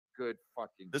good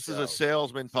fucking. This show. is a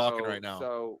salesman talking right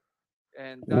now.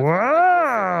 And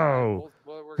wow.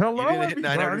 Hello, you didn't hit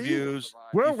 9 everybody. reviews.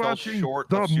 We're You fell watching short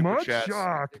the of super chats.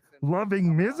 MudSharks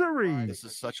Loving Misery. This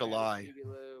is such a lie.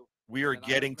 We are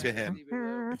getting to him.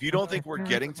 If you don't think we're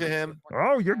getting to him,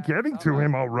 oh, you're getting to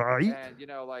him, all right. And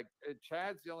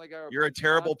Chad's the only guy. You're a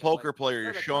terrible poker player.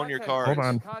 You're showing your cards. Hold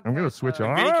on, I'm gonna switch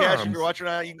arms. Getting cash. If you're watching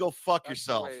that, you can go fuck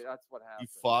yourself. That's what happened. You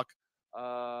fuck.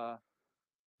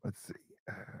 Let's see.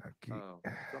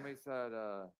 Somebody said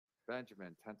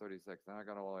Benjamin 1036. Now I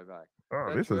got all the way back.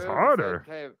 Oh, this is harder.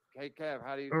 Hey Kev,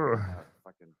 how do you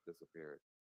fucking disappeared?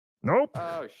 Nope.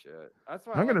 Oh shit. That's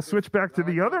why I'm gonna switch back to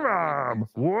the other arm.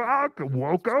 Woka.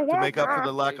 To make up for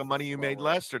the lack of money you made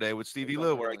yesterday with Stevie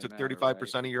Lou, where I took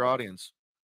 35% of your audience.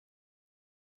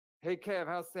 Hey Kev,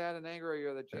 how sad and angry are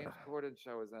you that James Corden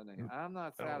show is ending? I'm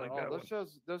not sad at all.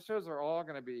 Those shows are all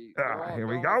going to be here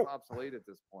we go. Obsolete at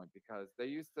this point because they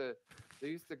used to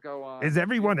go on. Is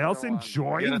everyone else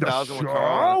enjoying the show?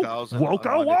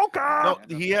 Woka. No,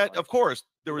 he had, of course,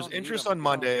 there was interest on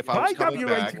Monday if I was coming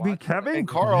back. Kevin, and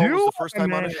Carl was the first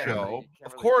time on a show,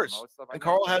 of course. And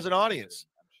Carl has an audience.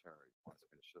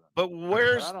 But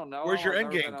where's your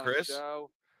end game, Chris?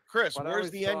 Chris,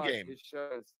 where's the end game?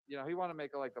 He want to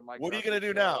make it like the Mike. What are you going to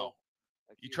do now?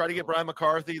 You try to get Brian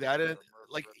McCarthy? That isn't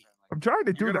like. I'm trying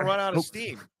to do that. You're going to run out of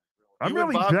steam. I'm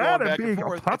really bad at being a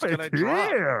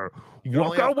puppeteer.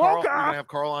 You're going to have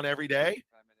Carl on every day?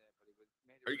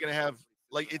 Are you going to have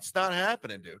it's not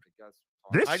happening, dude.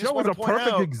 This show is a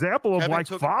perfect example of why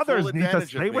fathers need to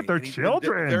stay with their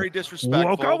children. Very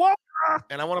disrespectful.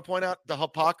 And I want to point out the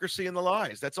hypocrisy and the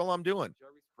lies. That's all I'm doing.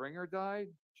 Jerry Springer died?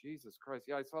 Jesus Christ.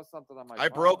 Yeah, I saw something on my phone.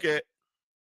 Broke it.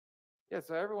 Yeah,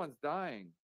 so everyone's dying.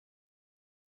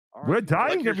 We're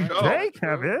dying every day,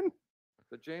 Kevin.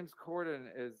 The James Corden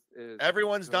is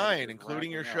everyone's dying,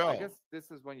 including your show. I guess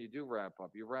this is when you do wrap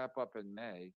up. You wrap up in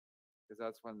May. Because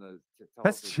that's when the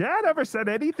has Chad ever said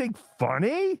anything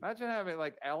funny? Imagine having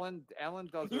Ellen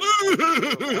does.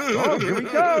 Oh, here he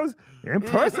goes.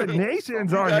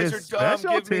 Impersonations are his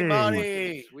specialty. Give me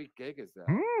money. Sweet gig is that?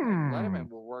 Letterman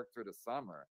will work through the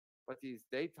summer, but these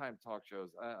daytime talk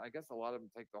shows, I guess a lot of them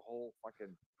take the whole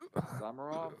fucking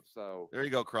summer off. So there you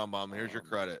go, Crumbum. Here's your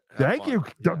credit. Thank you,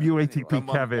 WATP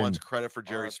Crumbum Kevin. Wants credit for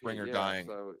Jerry Springer dying.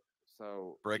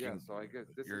 So breaking. So I guess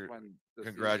this is when.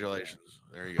 Congratulations.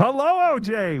 There you go. Hello,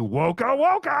 OJ.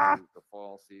 Woka. The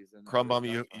fall season. Crumbum,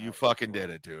 you fucking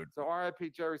did it, dude. So R.I.P.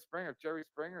 Jerry Springer. If Jerry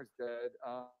Springer's dead.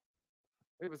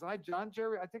 Wait, was I John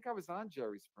Jerry? I think I was on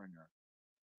Jerry Springer.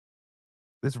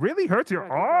 This really hurts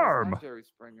your arm. Jerry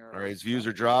Springer. All right, his views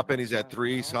are dropping. He's at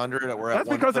 300. We're at 130. That's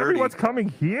because everyone's coming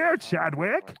here,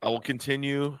 Chadwick. I will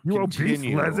continue. You obese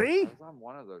Leslie?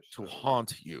 To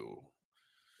haunt you.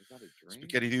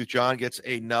 Spaghetti Dude John gets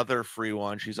another free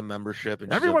one. She's a membership,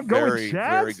 and everyone she's a very,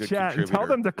 very good chat and tell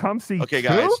them to come see. Okay,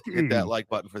 guys, hit that like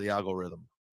button for the algorithm.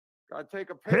 Take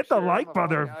a picture. Hit the like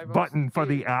button for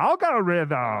the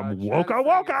algorithm.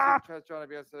 Woka.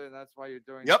 That's why you're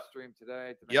doing the stream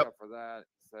today to make up for that.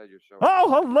 Oh,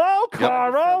 hello,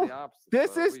 Carl.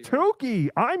 This is Tookie.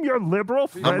 I'm your liberal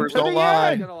friend. Numbers don't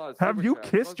lie. Have you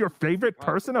kissed your favorite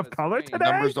person of color today?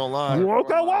 Numbers don't lie.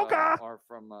 Woka.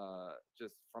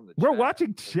 We're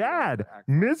watching Chad.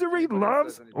 Misery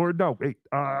loves, or no, wait,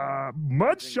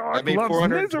 MudSharks loves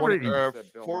misery.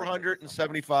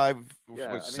 $475,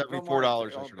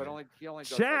 $74.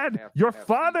 Chad, your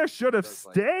father should have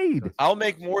stayed. I'll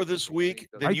make more this week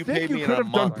than you paid me in a month. I think you could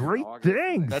have done great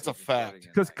things. That's a fact.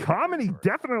 Because comedy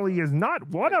definitely is not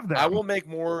one of them. I will make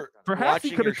more. Perhaps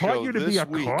he could have taught you to be a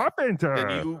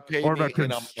carpenter or a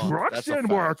construction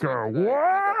worker.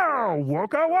 Wow,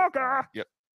 woka. Yep.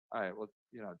 All right. Well,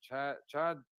 Chad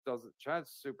does it.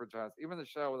 Chad's super fast. Even the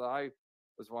show that I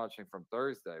was watching from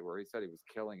Thursday, where he said he was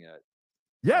killing it.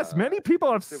 Yes, many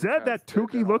people have said that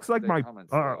Tookie looks like my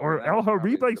or El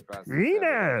Haribe's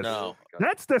penis. No,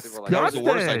 that's disgusting. That was the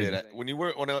worst I did. When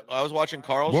I was watching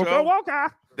Carl's show,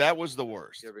 that was the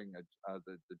worst. Giving the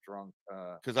drunk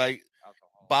because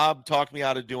Bob talked me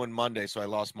out of doing Monday, so I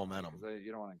lost momentum.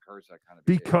 You don't want to encourage that kind of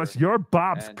because you're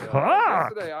Bob's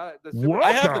cock. I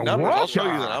have the numbers. I'll show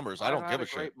you the numbers. I don't give a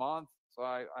shit.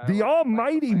 The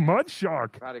almighty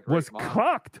MudShark was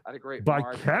cucked by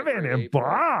Kevin and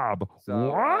Bob.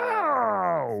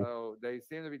 Wow. So they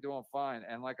seem to be doing fine.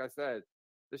 And like I said,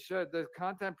 the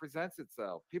content presents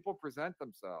itself. People present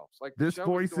themselves. Like this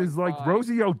voice is like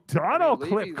Rosie O'Donnell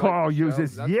clip Carl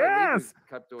uses. Yes.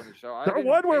 Kept doing the show. The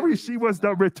one where she was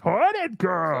the retarded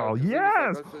girl.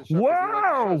 Yes.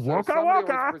 Wow.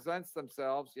 Woka. Presents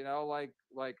themselves.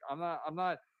 Like I'm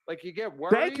not. Like you get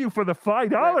worried. Thank you for the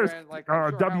 $5, like,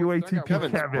 WATP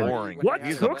Kevin. Boring. What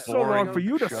took so long for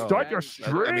you to start your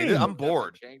stream? I mean, I'm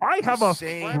bored. I have a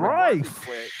life.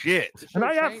 Shit. And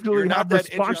I actually have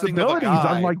responsibilities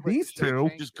unlike these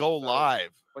two. Just go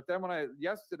live. But then when after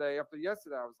yesterday, I was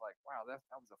like, wow, that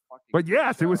was a fucking. But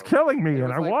yes, it was killing me,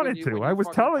 and I wanted to. I was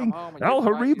telling El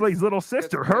Harible's little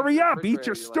sister, hurry up, eat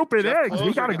your stupid eggs.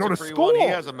 We got to go to school. He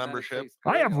has a membership.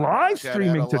 I have live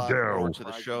streaming to do. To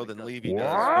the show than Levy does.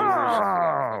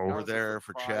 Wow. We're there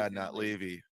for Chad, not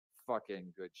Levy.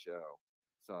 Fucking good show.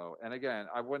 So, and again,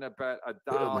 I wouldn't have bet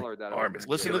 $1 that.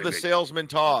 Listen to the salesman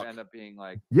talk. End up being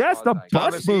like, yes, the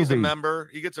bus movie. He's a member.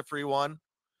 He gets a free one.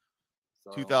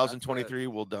 So 2023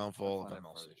 will downfall. I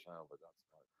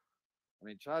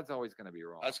mean, Chad's always going to be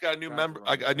wrong. I just got a new member.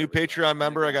 I got a new Patreon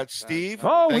member. I got Steve.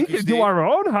 Oh, we can do our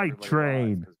own hype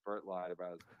train.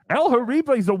 El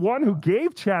Harible's the one who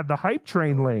gave Chad the hype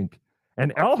train link.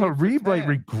 And El Harible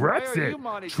regrets it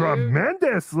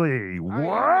tremendously.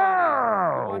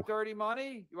 Wow. You want dirty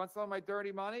money? You want some of my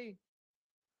dirty money?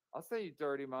 I'll send you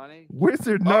dirty money.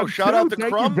 Wizard no, shout out to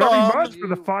Thank Crumb you very Bomb. much for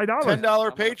the $5. $10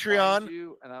 Patreon.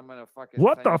 And I'm gonna fucking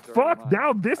what the fuck?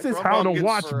 Now this is how to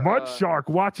watch MudShark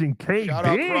watching KB. Shout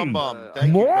out Crumb Bomb.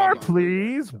 More,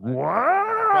 please.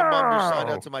 Wow. Crumb Bomb just signed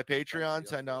out to my Patreon.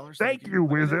 $10. Thank you,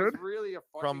 Wizard.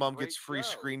 Crumb Bomb gets free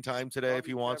screen time today if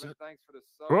he wants it.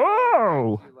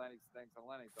 Oh.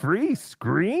 Free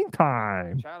screen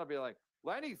time. Chad will be like,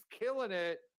 Lenny's killing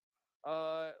it.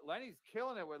 Lenny's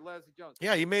killing it with Leslie Jones.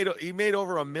 Yeah, he made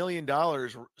over $1 million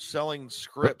selling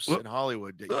scripts in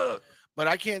Hollywood. But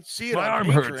I can't see it on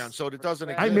Patreon, so it doesn't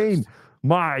exist. I mean,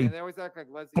 my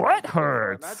butt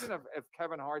hurts. Imagine if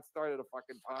Kevin Hart started a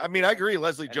fucking podcast. I mean, I agree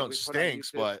Leslie Jones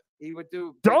stinks, but he would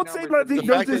do. Don't say Leslie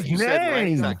Jones' name.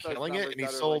 He's not killing it, and he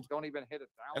sold. Don't even hit it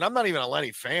down. And I'm not even a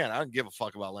Lenny fan. I don't give a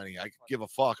fuck about Lenny. I give a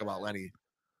fuck about Lenny.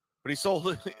 But he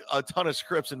sold a ton of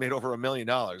scripts and made over $1 million.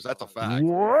 That's a fact.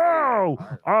 Whoa,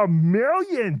 $1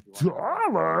 million! But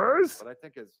I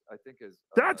think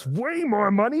that's way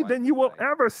more money than you will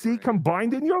ever see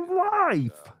combined in your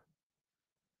life.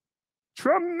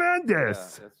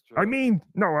 Tremendous. Yeah, I mean,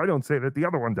 no, I don't say that. The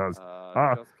other one does.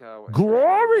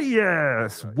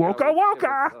 Glorious. Woka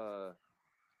woka.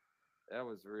 That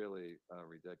was really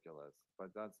ridiculous.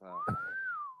 But that's how.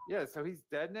 Yeah, so he's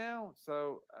dead now.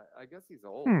 So I guess he's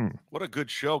old. What a good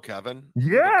show, Kevin.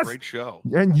 Yes, great show.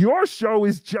 And your show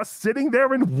is just sitting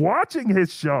there and watching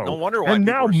his show. No wonder why. And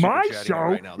now my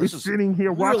show is sitting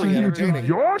here watching you do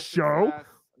your show,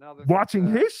 watching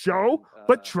his show,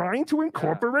 but trying to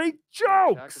incorporate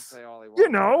jokes. You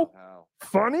know,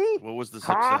 funny. What was the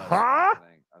success? Ha ha.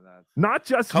 Not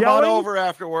just come yelling. on over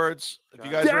afterwards. If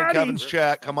you guys are in Kevin's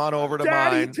chat, come on over to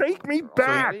mine. Take me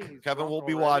back. So Kevin will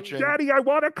be watching. Daddy, I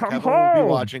want to come Kevin home. Will be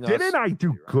watching Didn't I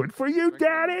do good for you,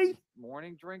 Daddy?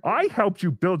 I helped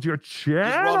you build your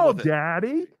channel,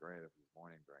 Daddy.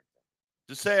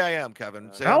 Just say I am, Kevin.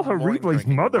 Say El Harible's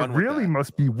mother really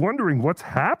must be wondering what's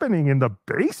happening in the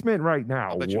basement right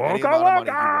now. He watches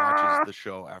the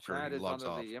show after he logs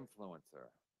off. The influencer.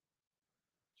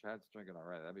 Chad's drinking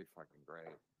already. That'd be fucking great.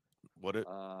 Would it?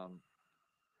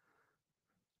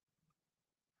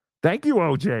 Thank you,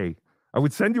 OJ. I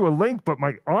would send you a link, but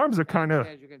my arms are kind of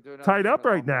tied up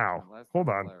right now. Hold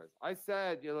on. I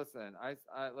said, you listen.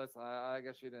 Listen. I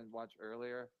guess you didn't watch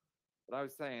earlier, but I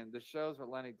was saying the shows with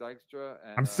Lenny Dykstra.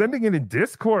 And, I'm sending it in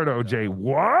Discord, OJ.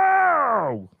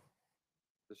 Wow.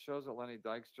 The shows with Lenny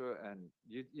Dykstra, and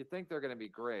you think they're going to be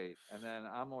great, and then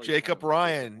I'm always Jacob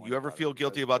Ryan. You ever feel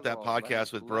guilty about that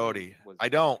podcast with Brody? I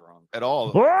don't at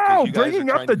all. Wow, bringing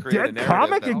up the dead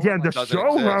comic again to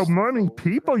show how many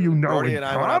people you know Brody in and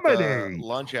I comedy. Went out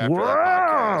lunch after that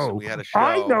podcast, and we had a show.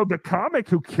 I know the comic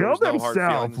who killed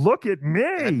himself. Look at me.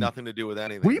 It had nothing to do with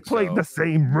anything. We played the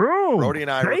same room. Brody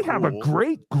and I. They have a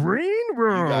great green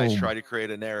room. You guys try to create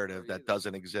a narrative that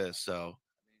doesn't exist. So.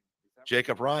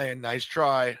 Jacob Ryan, nice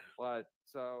try. But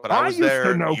I was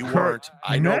there. To know you Kurt weren't.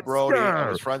 I know Metzger. Brody. I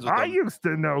was friends with him. I used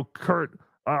to know Kurt.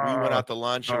 We went out to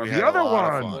lunch and we had the other a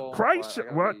lot one. of fun. Christ,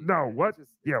 what? No, what?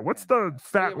 Yeah, what's the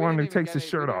fat one who takes his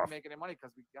shirt off? Make any money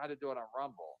because we got to do it on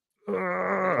Rumble.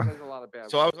 There's a lot of bad.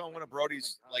 So I was on one of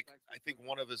Brody's, I think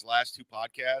one of his last two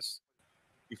podcasts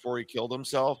before he killed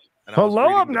himself. And hello, I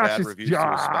was reading the bad obnoxious reviews to his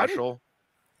John. Special,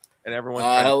 and everyone.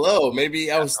 Hello.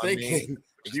 Maybe I was thinking.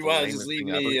 If you want to just leave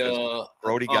me,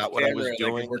 Brody got what I was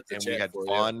doing, and we had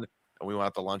fun, and we went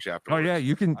out to lunch afterwards. Oh yeah,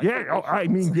 you can. Yeah, I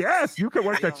mean, yes, you can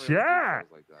work the chat.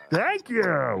 Thank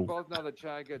you. We both know that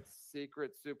Chad gets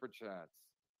secret super chats.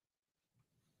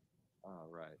 All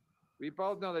right. We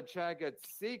both know that Chad gets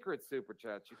secret super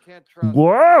chats. You can't trust.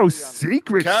 Whoa,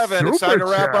 secret Kevin, super it's time to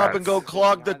wrap up and chats. go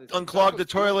unclog the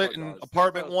toilet in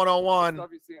apartment 101. Stuff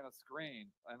you see on a screen,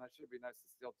 and that should be next to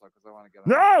Steel Toe because I want to get.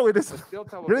 No, it is. Steel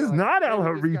Toe It is like, not El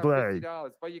Horrible.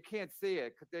 But you can't see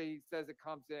it because he says it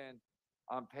comes in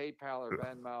on PayPal or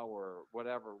Venmo or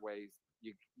whatever ways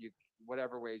you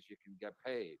can get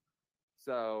paid.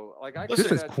 So, like,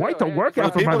 this is quite the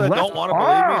workout for people my that left don't want to believe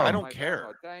me. I arm. don't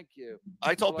care. Thank you.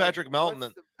 I told Patrick Melton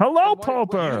that. Hello,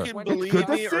 Pulper. You can It's believe good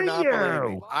to me or see not believe me.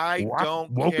 you. I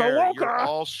don't Woka care. woka. You're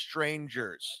all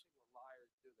strangers.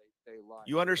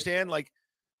 You understand? Like,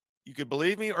 you could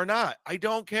believe me or not. I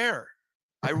don't care.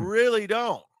 I really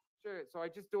don't. Sure. So I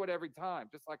just do it every time,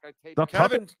 just like I tape.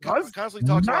 Kevin constantly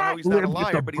talks about how he's not a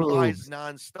liar, but he lies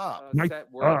nonstop.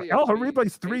 El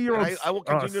Horrible's 3-year-old I will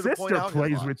continue to point sister out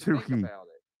plays with Tookie.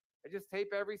 I just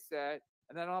tape every set,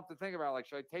 and then I don't have to think about like,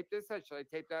 should I tape this set? Should I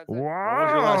tape that set?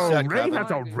 Wow, Ray has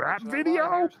a rap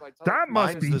video? That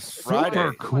must be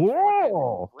super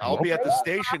cool. I'll be at the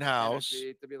Station House,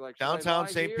 downtown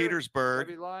St.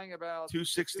 Petersburg,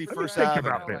 261st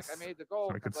Avenue.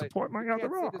 So I could support my other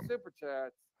arm.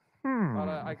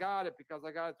 But I got it because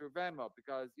I got it through Venmo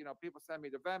because, people send me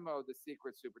the Venmo, the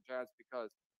secret super chats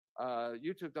because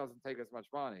YouTube doesn't take as much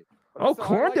money. But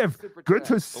Corndev, good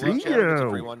to see you.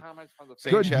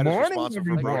 Good morning,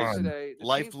 everyone.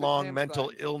 Lifelong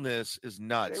mental illness is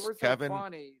nuts. Kevin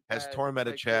has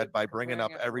tormented Chad by bringing up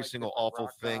every single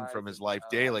awful thing from his life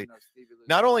daily.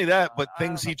 Not only that, but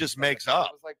things he just makes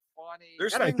up.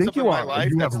 There's things in my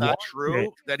life that's not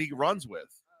true that he runs with.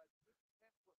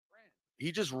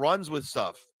 He just runs with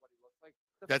stuff.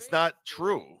 That's not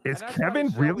true. Is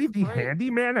Kevin really the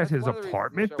handyman at his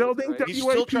apartment building? He's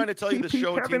still trying to tell you the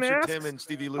show Teamster Tim and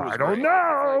Stevie Lou. I don't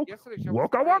know.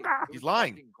 Woka woka. He's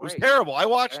lying. It was terrible. I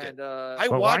watched it. I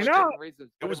watched it.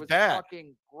 It was bad.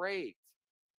 Great.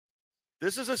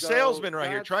 This is a salesman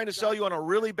right here trying to sell you on a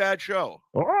really bad show.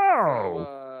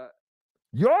 Oh.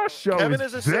 Your show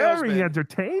is very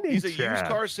entertaining. He's a used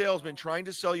car salesman trying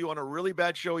to sell you on a really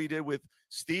bad show he did with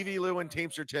Stevie Lou and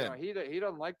Teamster Tim. No, he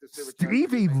doesn't like the super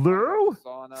Stevie Lou?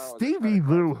 Stevie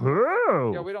Lou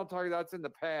who? Yeah, we don't talk about that's in the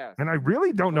past. And I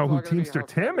really don't know who Teamster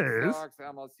Tim is.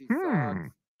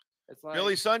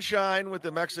 Billy Sunshine with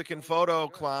the Mexican photo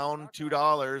clown,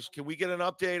 $2. Can we get an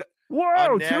update?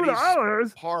 Whoa,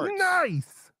 $2. Parts?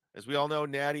 Nice. As we all know,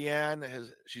 Natty Ann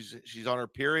she's on her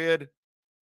period.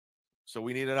 So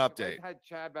we need an update. If I had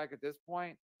Chad back at this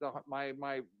point.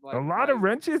 A lot of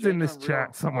wrenches in this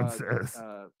chat, someone says.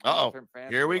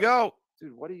 Here we go.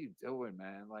 Dude, what are you doing,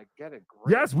 man? Like, get it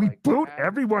great. Yes, we boot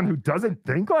everyone who doesn't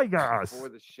think like us.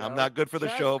 I'm not good for the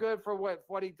show. Good for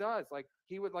what he does. Like,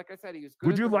 he would, like I said, he was good.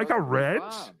 Would you like a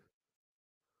wrench?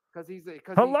 Because he's a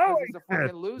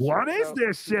fucking loser. What is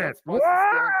this shit?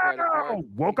 Wow!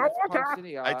 Woka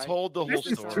woka. I told the whole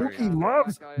story. Tookie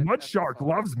loves MudSharks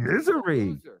loves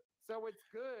misery. So it's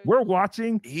good. We're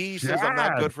watching. He says I'm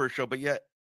not good for a show, but yet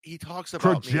he talks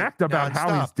about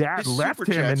how his dad left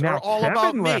him and now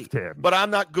Kevin left him. But I'm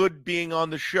not good being on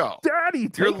the show. Daddy,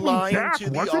 you're lying to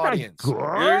the audience.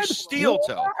 You're steel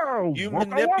toe. You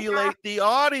manipulate the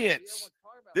audience.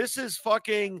 This is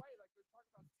fucking.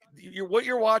 What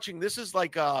you're watching. This is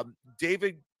like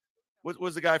David. What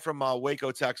was the guy from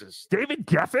Waco, Texas? David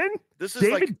Geffen? This is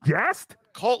David Guest?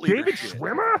 Cult leader. David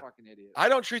Schwimmer? I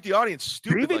don't treat the audience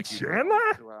stupid. David like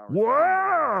Chandler?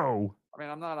 Whoa! I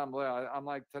mean, I'm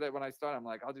like today when I start, I'm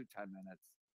like, I'll do 10 minutes,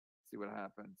 see what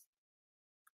happens.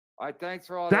 All right, thanks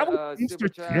for all that. That was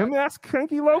Mr. Jim S.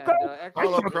 Kinky Loco?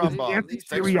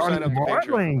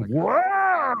 Modeling.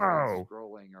 Whoa!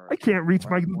 I can't reach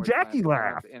my Jackie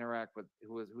laugh. Interact with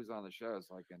who's on the show,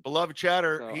 so I can. Beloved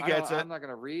chatter, so he gets it. I'm not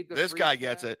gonna read this guy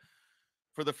gets it.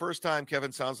 For the first time,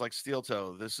 Kevin sounds like Steel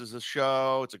Toe. This is a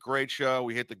show. It's a great show.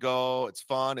 We hit the go. It's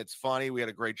fun. It's funny. We had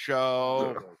a great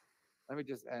show. Let me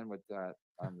just end with that.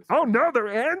 Oh no, they're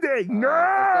ending.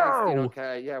 No.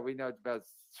 Okay, yeah, we know it's best.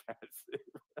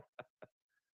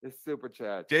 It's super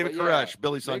chat. David Koresh,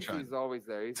 Billy Sunshine. He's always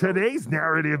there. Today's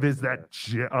narrative is that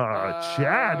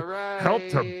Chad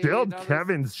helped to build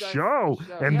Kevin's show,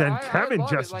 and then Kevin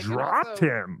just dropped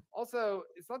him. Also,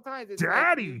 sometimes it's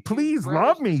Daddy, please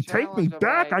love me. Take me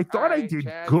back. I thought I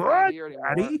did good,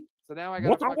 Daddy. So now I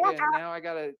got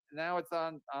now it's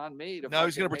on me. Now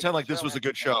he's gonna pretend like this was a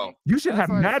good show. You should have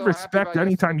mad respect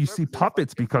anytime you see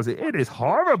puppets because it is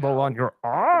horrible on your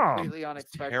arm.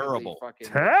 Terrible.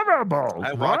 Terrible.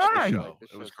 I watched the show.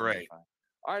 It was great.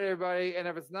 All right, everybody. And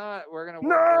if it's not, we're gonna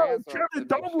no, Kevin,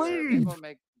 don't leave.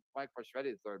 Make Mike Bush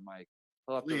ready, the third mic.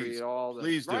 He'll have to read all the.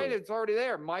 Please do. Right, it's already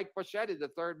there. Mike Buschetti, the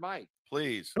third Mike.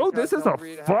 Please. Oh, this is a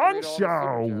fun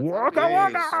show. Waka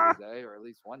waka. Day, or at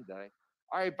least one day.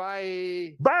 All right,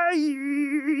 bye.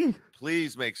 Bye.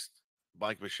 Please make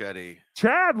Mike Buschetti.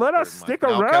 Chad, let us stick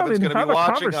around Kevin's and have be a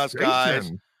watching us, guys.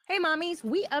 Hey, mommies,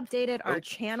 we updated our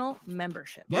channel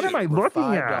membership. What am I looking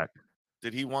at?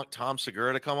 Did he want Tom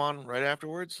Segura to come on right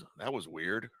afterwards? That was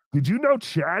weird. Did you know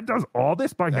Chad does all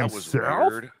this by himself? That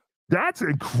was weird. That's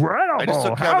incredible. I just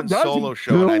took Kevin's solo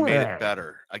show and I made it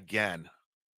better again.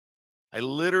 I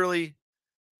literally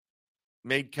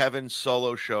made Kevin's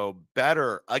solo show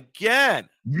better again.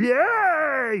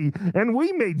 Yay! And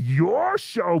we made your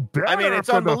show better. I mean, it's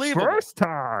for unbelievable. The first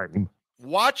time.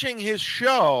 Watching his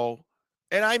show,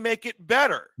 and I make it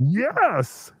better.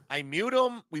 Yes. I mute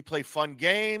him. We play fun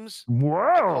games. Whoa.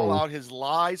 I call out his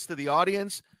lies to the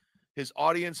audience, his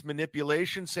audience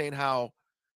manipulation, saying how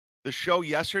the show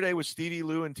yesterday with Stevie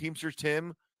Lou and Teamsters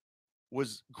Tim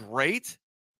was great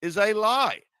is a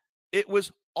lie. It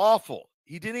was awful.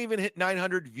 He didn't even hit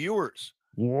 900 viewers.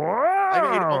 Wow. I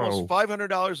made almost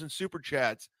 $500 in super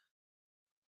chats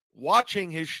watching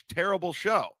his terrible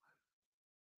show.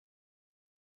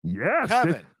 Yes.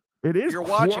 Kevin, it is. You're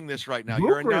watching this right now.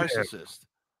 You're a narcissist.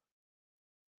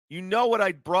 You know what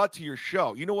I brought to your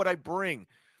show. You know what I bring.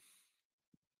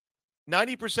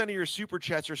 90% of your super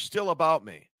chats are still about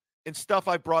me and stuff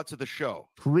I brought to the show.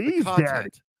 Please, Daddy.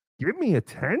 Give me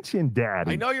attention,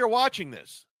 Daddy. I know you're watching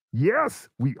this. Yes,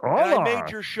 we all and are. I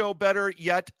made your show better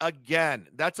yet again.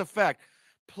 That's a fact.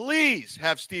 Please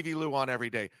have Stevie Lou on every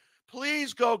day.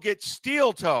 Please go get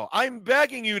Steel Toe. I'm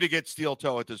begging you to get Steel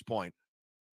Toe at this point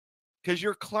because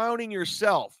you're clowning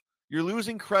yourself. You're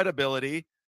losing credibility,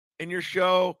 and your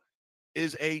show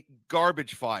is a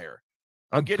garbage fire.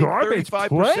 I'm getting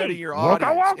 35% of your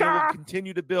audience, and it will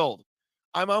continue to build.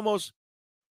 I'm almost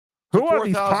Who are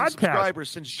these 4,000 podcasts? subscribers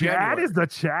since January. Chad is the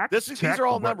chat. These are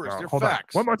all numbers. They're Hold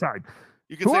facts. On. One more time.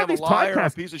 You can say I'm a liar, a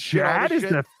piece of shit. Chad is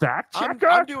the fact checker.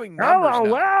 I'm doing numbers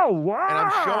now. Wow. And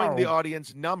I'm showing the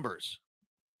audience numbers.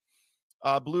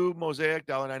 Blue Mosaic,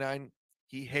 $1.99.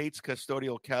 He hates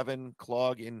custodial Kevin.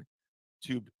 Clog in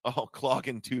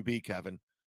 2B, Kevin.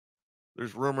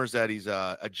 There's rumors that he's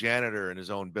a janitor in his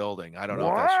own building. I don't know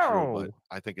if that's true, but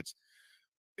I think it's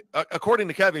according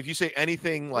to Kevin, if you say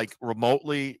anything like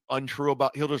remotely untrue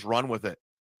about, he'll just run with it.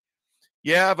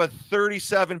 You have a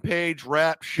 37-page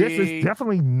rap sheet. This is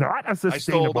definitely not a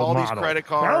sustainable I stole all model. these credit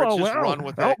cards. Just run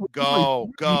with it.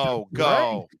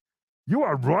 Go. You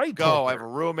are right. Go. I have a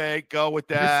roommate. Go with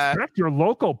that. Respect your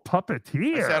local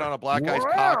puppeteer. I sat on a black guy's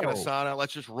cock in a sauna.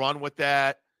 Let's just run with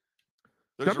that.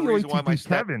 There's a reason why my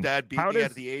stepdad beat me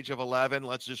at the age of 11.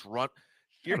 Let's just run.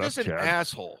 You're just an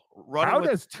asshole. How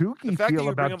does Tookie feel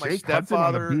about Jake Hudson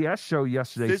on the BS show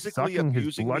yesterday? Physically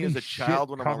abusing me as a child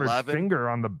when I'm 11. Finger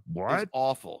on the what? Is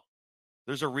awful.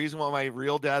 There's a reason why my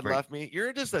real dad left me.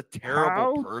 You're just a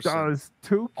terrible person. Does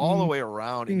Tookie all the way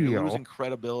around, and you're losing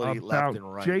credibility left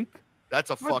and right. Jake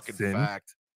That's a fucking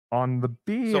fact. On the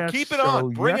BS so keep it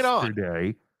on. Bring it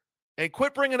on. And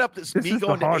quit bringing up this me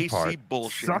going to AC part.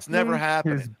 bullshit. Sucking it's never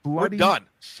happening. We're done.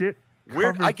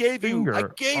 I gave you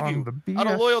out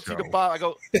of loyalty to Bob. I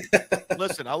go,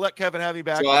 listen, I'll let Kevin have me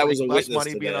back. So I was less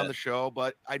money being on the show,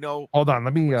 but I know. Hold on,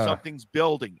 let me. Something's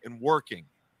building and working.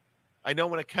 I know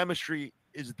when a chemistry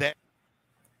is there,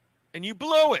 and you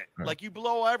blow it like you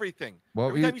blow everything. Well,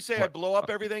 every time you say I blow up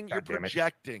everything, you're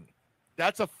projecting.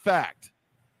 That's a fact.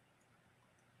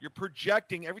 You're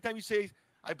projecting. Every time you say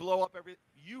I blow up everything,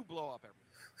 you blow up everything.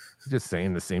 Just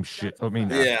saying the same shit. I mean,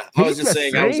 yeah, I was just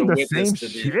saying I was a witness to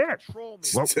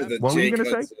the what were you going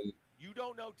to say? You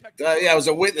don't know yeah, I was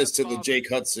a witness to the Jake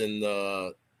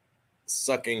Hudson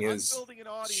sucking his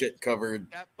shit-covered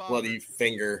bloody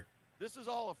finger. This is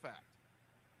all a fact.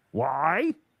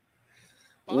 Why?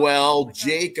 Well,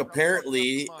 Jake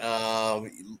apparently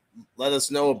let us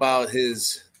know about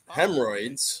his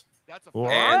hemorrhoids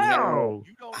and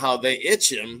how they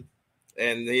itch him.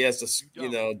 And he has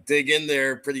to, dig in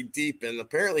there pretty deep. And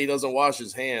apparently he doesn't wash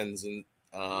his hands. And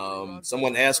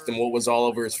someone asked him what was all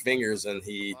over his fingers, and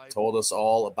he told us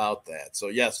all about that. So,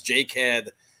 yes, Jake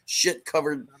had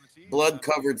shit-covered,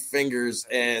 blood-covered fingers,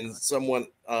 and someone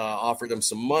offered him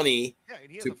some money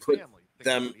to put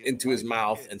them into his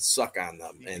mouth and suck on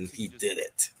them, and he did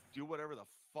it. Do whatever the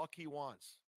fuck he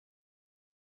wants.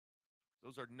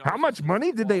 How much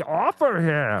money did they offer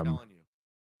him?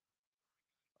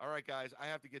 All right, guys, I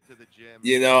have to get to the gym.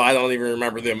 I don't even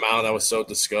remember the amount. I was so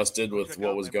disgusted with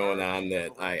what was going on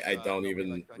that I don't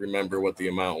even remember what the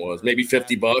amount was. Maybe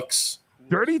 $50.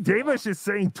 Dirty Davis is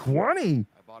saying 20.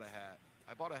 I bought a hat.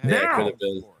 Yeah, it could have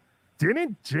been.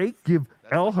 didn't Jake give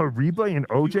El Horrible and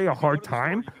OJ a hard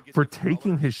time for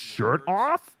taking his shirt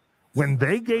off when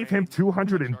they gave him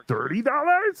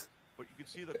 $230? But you can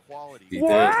see the quality.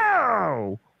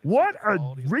 Wow! What a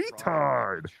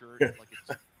retard!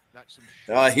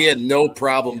 He had no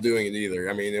problem doing it either.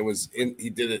 I mean, he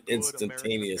did it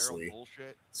instantaneously.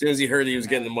 As soon as he heard he was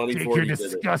getting the money for it, he did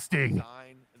it. Disgusting.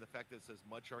 And the fact that it says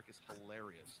MudShark is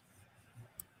hilarious.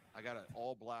 I got an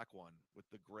all black one with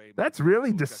the gray. That's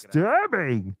really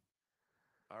disturbing.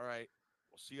 All right.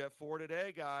 We'll see you at 4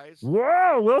 today, guys.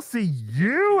 Whoa, we'll see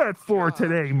you at 4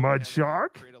 today,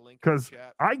 MudShark. Because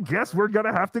I guess we're going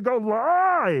to have to go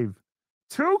live.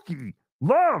 Tookie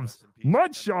loves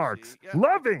MudSharks,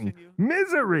 loving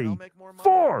misery.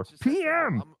 4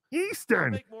 p.m.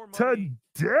 Eastern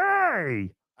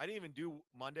today. I didn't even do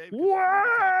Monday.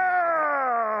 Wow.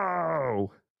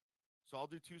 So I'll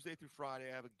do Tuesday through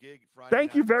Friday. I have a gig Friday.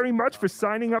 Thank you very much for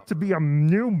signing up to be a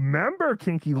new member,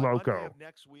 Kinky Loco.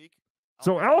 Next week,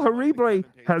 so El Horrible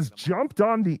has jumped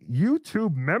on the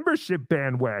YouTube membership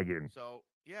bandwagon. So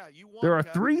yeah, there are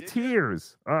 3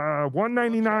 tiers: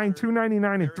 $1.99,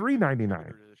 $2.99, and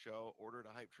 $3.99.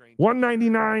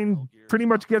 $1.99 pretty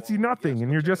much gets you nothing,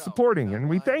 and you're just supporting, and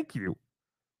we thank you.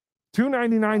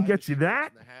 $2.99 gets you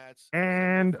that,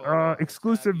 and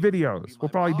exclusive videos. We'll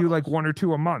probably do like 1 or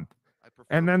 2 a month.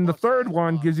 And then the third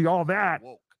one gives you all that.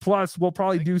 Plus, we'll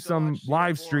probably do some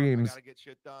live streams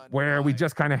where we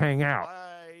just kind of hang out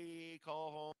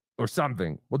or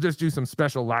something. We'll just do some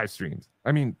special live streams.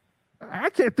 I mean, I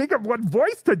can't think of what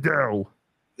voice to do.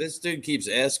 This dude keeps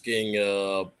asking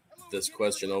this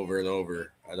question over and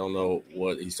over. I don't know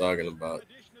what he's talking about.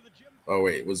 Oh,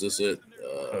 wait. Was this it?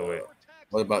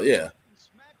 What about,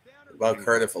 about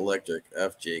Cardiff Electric?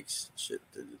 F Jake's shit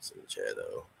digits in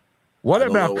Shadow. What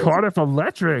about Cardiff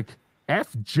Electric? F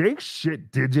Jake's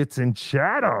shit digits in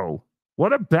Shadow.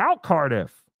 What about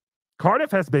Cardiff? Cardiff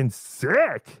has been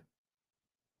sick.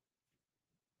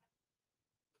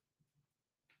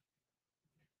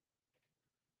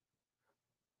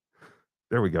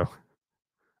 There we go.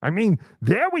 I mean,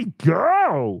 there we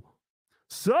go.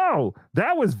 So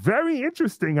that was very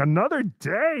interesting. Another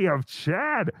day of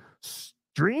Chad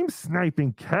stream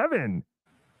sniping Kevin.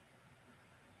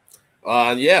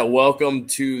 Welcome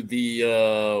to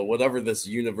the whatever this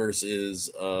universe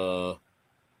is.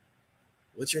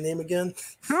 What's your name again?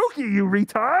 Tookie, you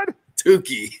retard.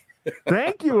 Tookie.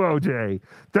 Thank you, OJ.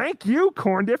 Thank you,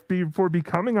 Corndiff, for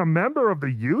becoming a member of the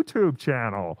YouTube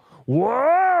channel.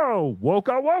 Whoa!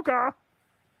 Woka.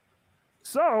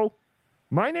 So,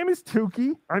 my name is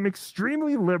Tookie. I'm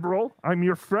extremely liberal. I'm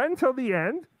your friend till the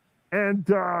end. And,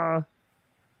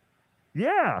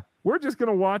 we're just going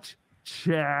to watch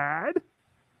Chad.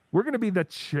 We're going to be the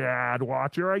Chad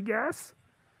watcher, I guess.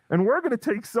 And we're going to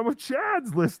take some of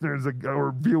Chad's listeners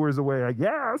or viewers away, I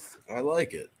guess. I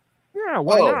like it. Yeah,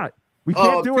 why not? We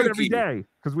can't do it every day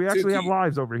because we actually have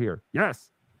lives over here. Yes.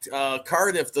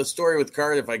 Cardiff, the story with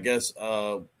Cardiff, I guess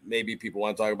maybe people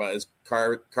want to talk about is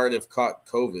Cardiff caught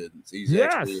COVID.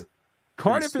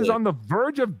 Cardiff is on the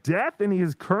verge of death, and he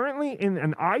is currently in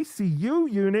an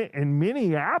ICU unit in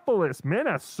Minneapolis,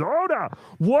 Minnesota.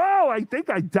 Whoa, I think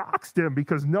I doxed him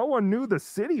because no one knew the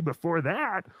city before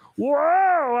that.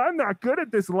 Whoa, I'm not good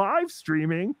at this live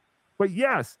streaming. But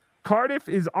yes, Cardiff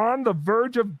is on the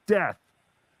verge of death,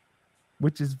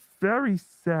 which is very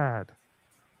sad.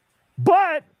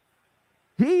 But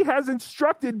he has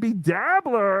instructed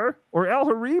Bedabbler or El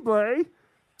Horrible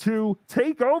to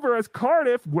take over as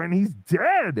Cardiff when he's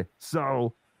dead.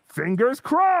 So, fingers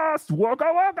crossed.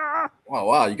 Waka waka.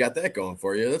 Wow. You got that going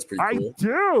for you. That's pretty cool. I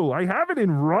do. I have it in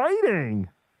writing.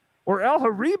 Or El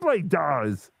Horrible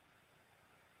does.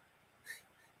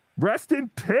 Rest in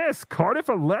piss, Cardiff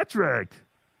Electric.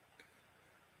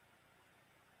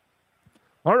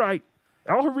 All right.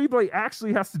 El Horrible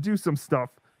actually has to do some stuff.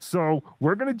 So,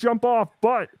 we're going to jump off.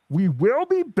 But we will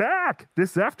be back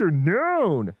this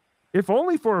afternoon. If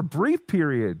only for a brief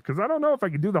period, because I don't know if I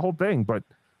can do the whole thing, but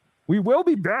we will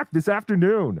be back this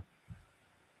afternoon.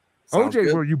 Sounds OJ,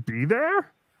 good. Will you be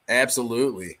there?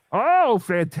 Absolutely. Oh,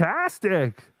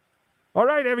 fantastic. All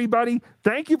right, everybody.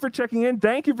 Thank you for checking in.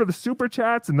 Thank you for the super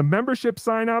chats and the membership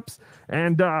signups.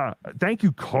 And thank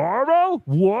you, Carl.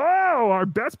 Whoa, our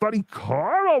best buddy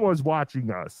Carl was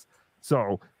watching us.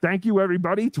 So thank you,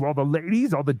 everybody, to all the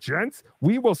ladies, all the gents.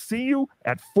 We will see you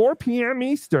at 4 p.m.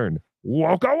 Eastern.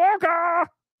 Waka waka!